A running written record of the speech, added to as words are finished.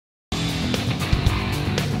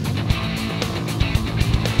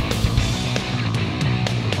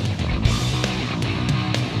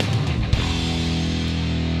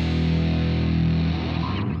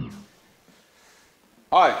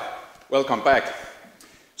Hi, welcome back.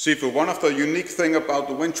 Sifu, one of the unique things about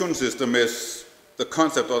the Wing Chun system is the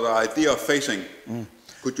concept or the idea of facing.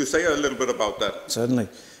 Could you say a little bit about that? Certainly.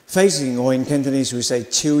 Facing, or in Cantonese we say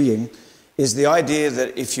CHIU YING, is the idea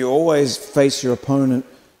that if you always face your opponent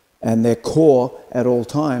and their core at all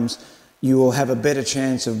times, you will have a better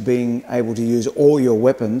chance of being able to use all your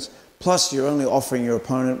weapons, plus you're only offering your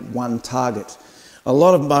opponent one target. A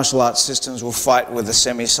lot of martial arts systems will fight with a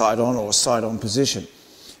semi-side-on or side-on position.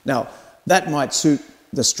 Now, that might suit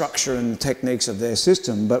the structure and the techniques of their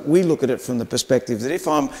system, but we look at it from the perspective that if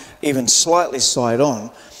I'm even slightly side-on,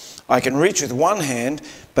 I can reach with one hand,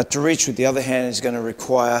 but to reach with the other hand is going to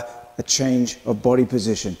require a change of body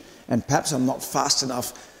position. And perhaps I'm not fast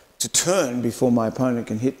enough to turn before my opponent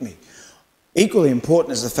can hit me. Equally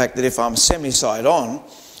important is the fact that if I'm semi-side-on,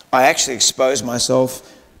 I actually expose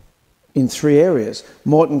myself in three areas.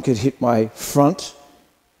 Morten could hit my front,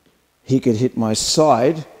 he could hit my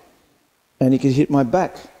side, and he could hit my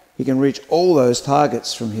back. He can reach all those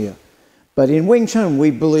targets from here. But in Wing Chun, we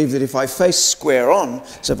believe that if I face square on,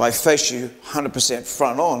 so if I face you 100%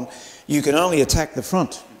 front on, you can only attack the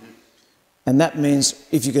front. And that means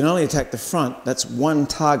if you can only attack the front, that's one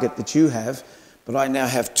target that you have, but I now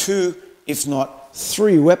have two, if not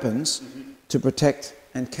three weapons to protect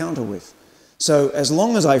and counter with. So as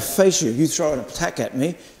long as I face you, you throw an attack at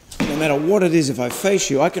me, no matter what it is, if I face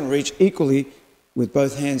you, I can reach equally with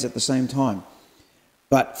both hands at the same time.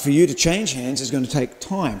 But for you to change hands is going to take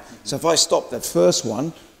time. So if I stop that first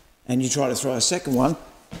one and you try to throw a second one,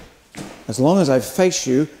 as long as I face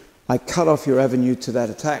you, I cut off your avenue to that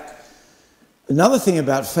attack. Another thing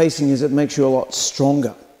about facing is it makes you a lot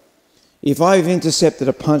stronger. If I've intercepted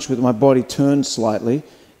a punch with my body turned slightly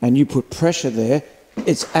and you put pressure there,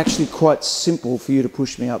 it's actually quite simple for you to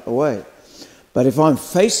push me out the way. But if I'm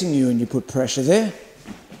facing you and you put pressure there,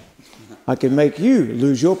 I can make you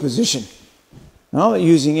lose your position. And I'm not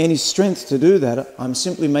using any strength to do that. I'm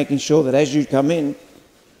simply making sure that as you come in,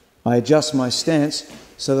 I adjust my stance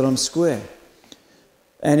so that I'm square.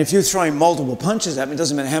 And if you're throwing multiple punches at me, it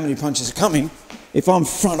doesn't matter how many punches are coming, if I'm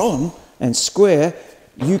front on and square,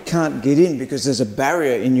 you can't get in because there's a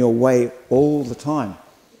barrier in your way all the time.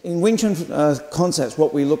 In Wing Chun concepts,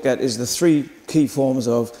 what we look at is the three key forms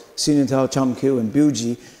of Sin Tao, Cham Kyu and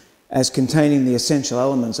Biu-ji as containing the essential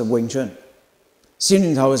elements of Wing Chun.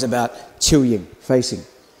 Sin Tao is about CHIU YING, facing.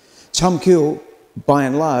 Cham Kyu, by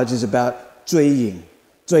and large, is about Zui Ying.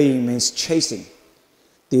 Zui Ying means chasing,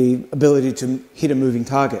 the ability to hit a moving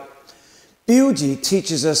target. Biu-ji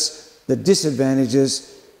teaches us the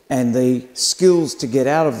disadvantages and the skills to get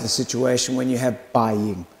out of the situation when you have Bai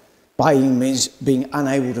Ying. Bai Ying means being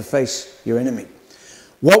unable to face your enemy.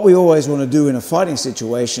 What we always want to do in a fighting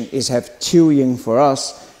situation is have CHIU YING for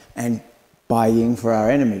us and Bai Ying for our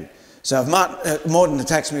enemy. So if Morten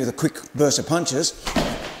attacks me with a quick burst of punches,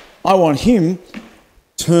 I want him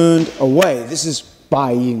turned away. This is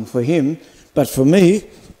Bai Ying for him, but for me,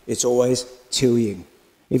 it's always CHIU YING.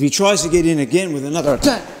 If he tries to get in again with another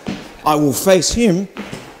attack, I will face him,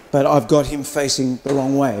 but I've got him facing the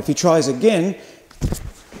wrong way. If he tries again,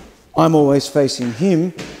 I'm always facing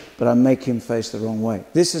him, but I make him face the wrong way.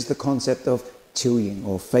 This is the concept of CHIU YING,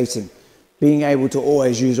 or facing. Being able to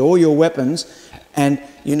always use all your weapons, and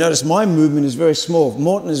you notice my movement is very small.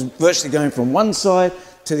 Morten is virtually going from one side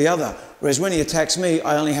to the other, whereas when he attacks me,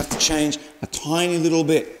 I only have to change a tiny little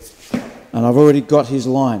bit, and I've already got his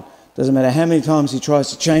line. Doesn't matter how many times he tries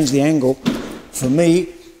to change the angle, for me,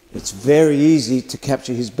 it's very easy to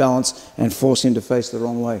capture his balance and force him to face the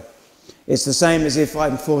wrong way. It's the same as if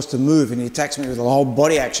I'm forced to move and he attacks me with a whole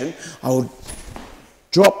body action. I would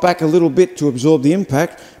drop back a little bit to absorb the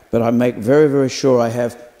impact, but I make very, very sure I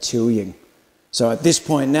have CHIU YING. So at this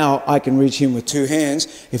point now, I can reach him with two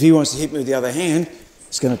hands. If he wants to hit me with the other hand,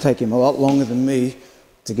 it's going to take him a lot longer than me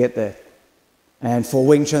to get there. And for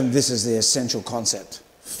Wing Chun, this is the essential concept.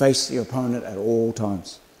 Face your opponent at all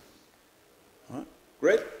times. All right.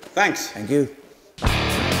 Great. Thanks. Thank you.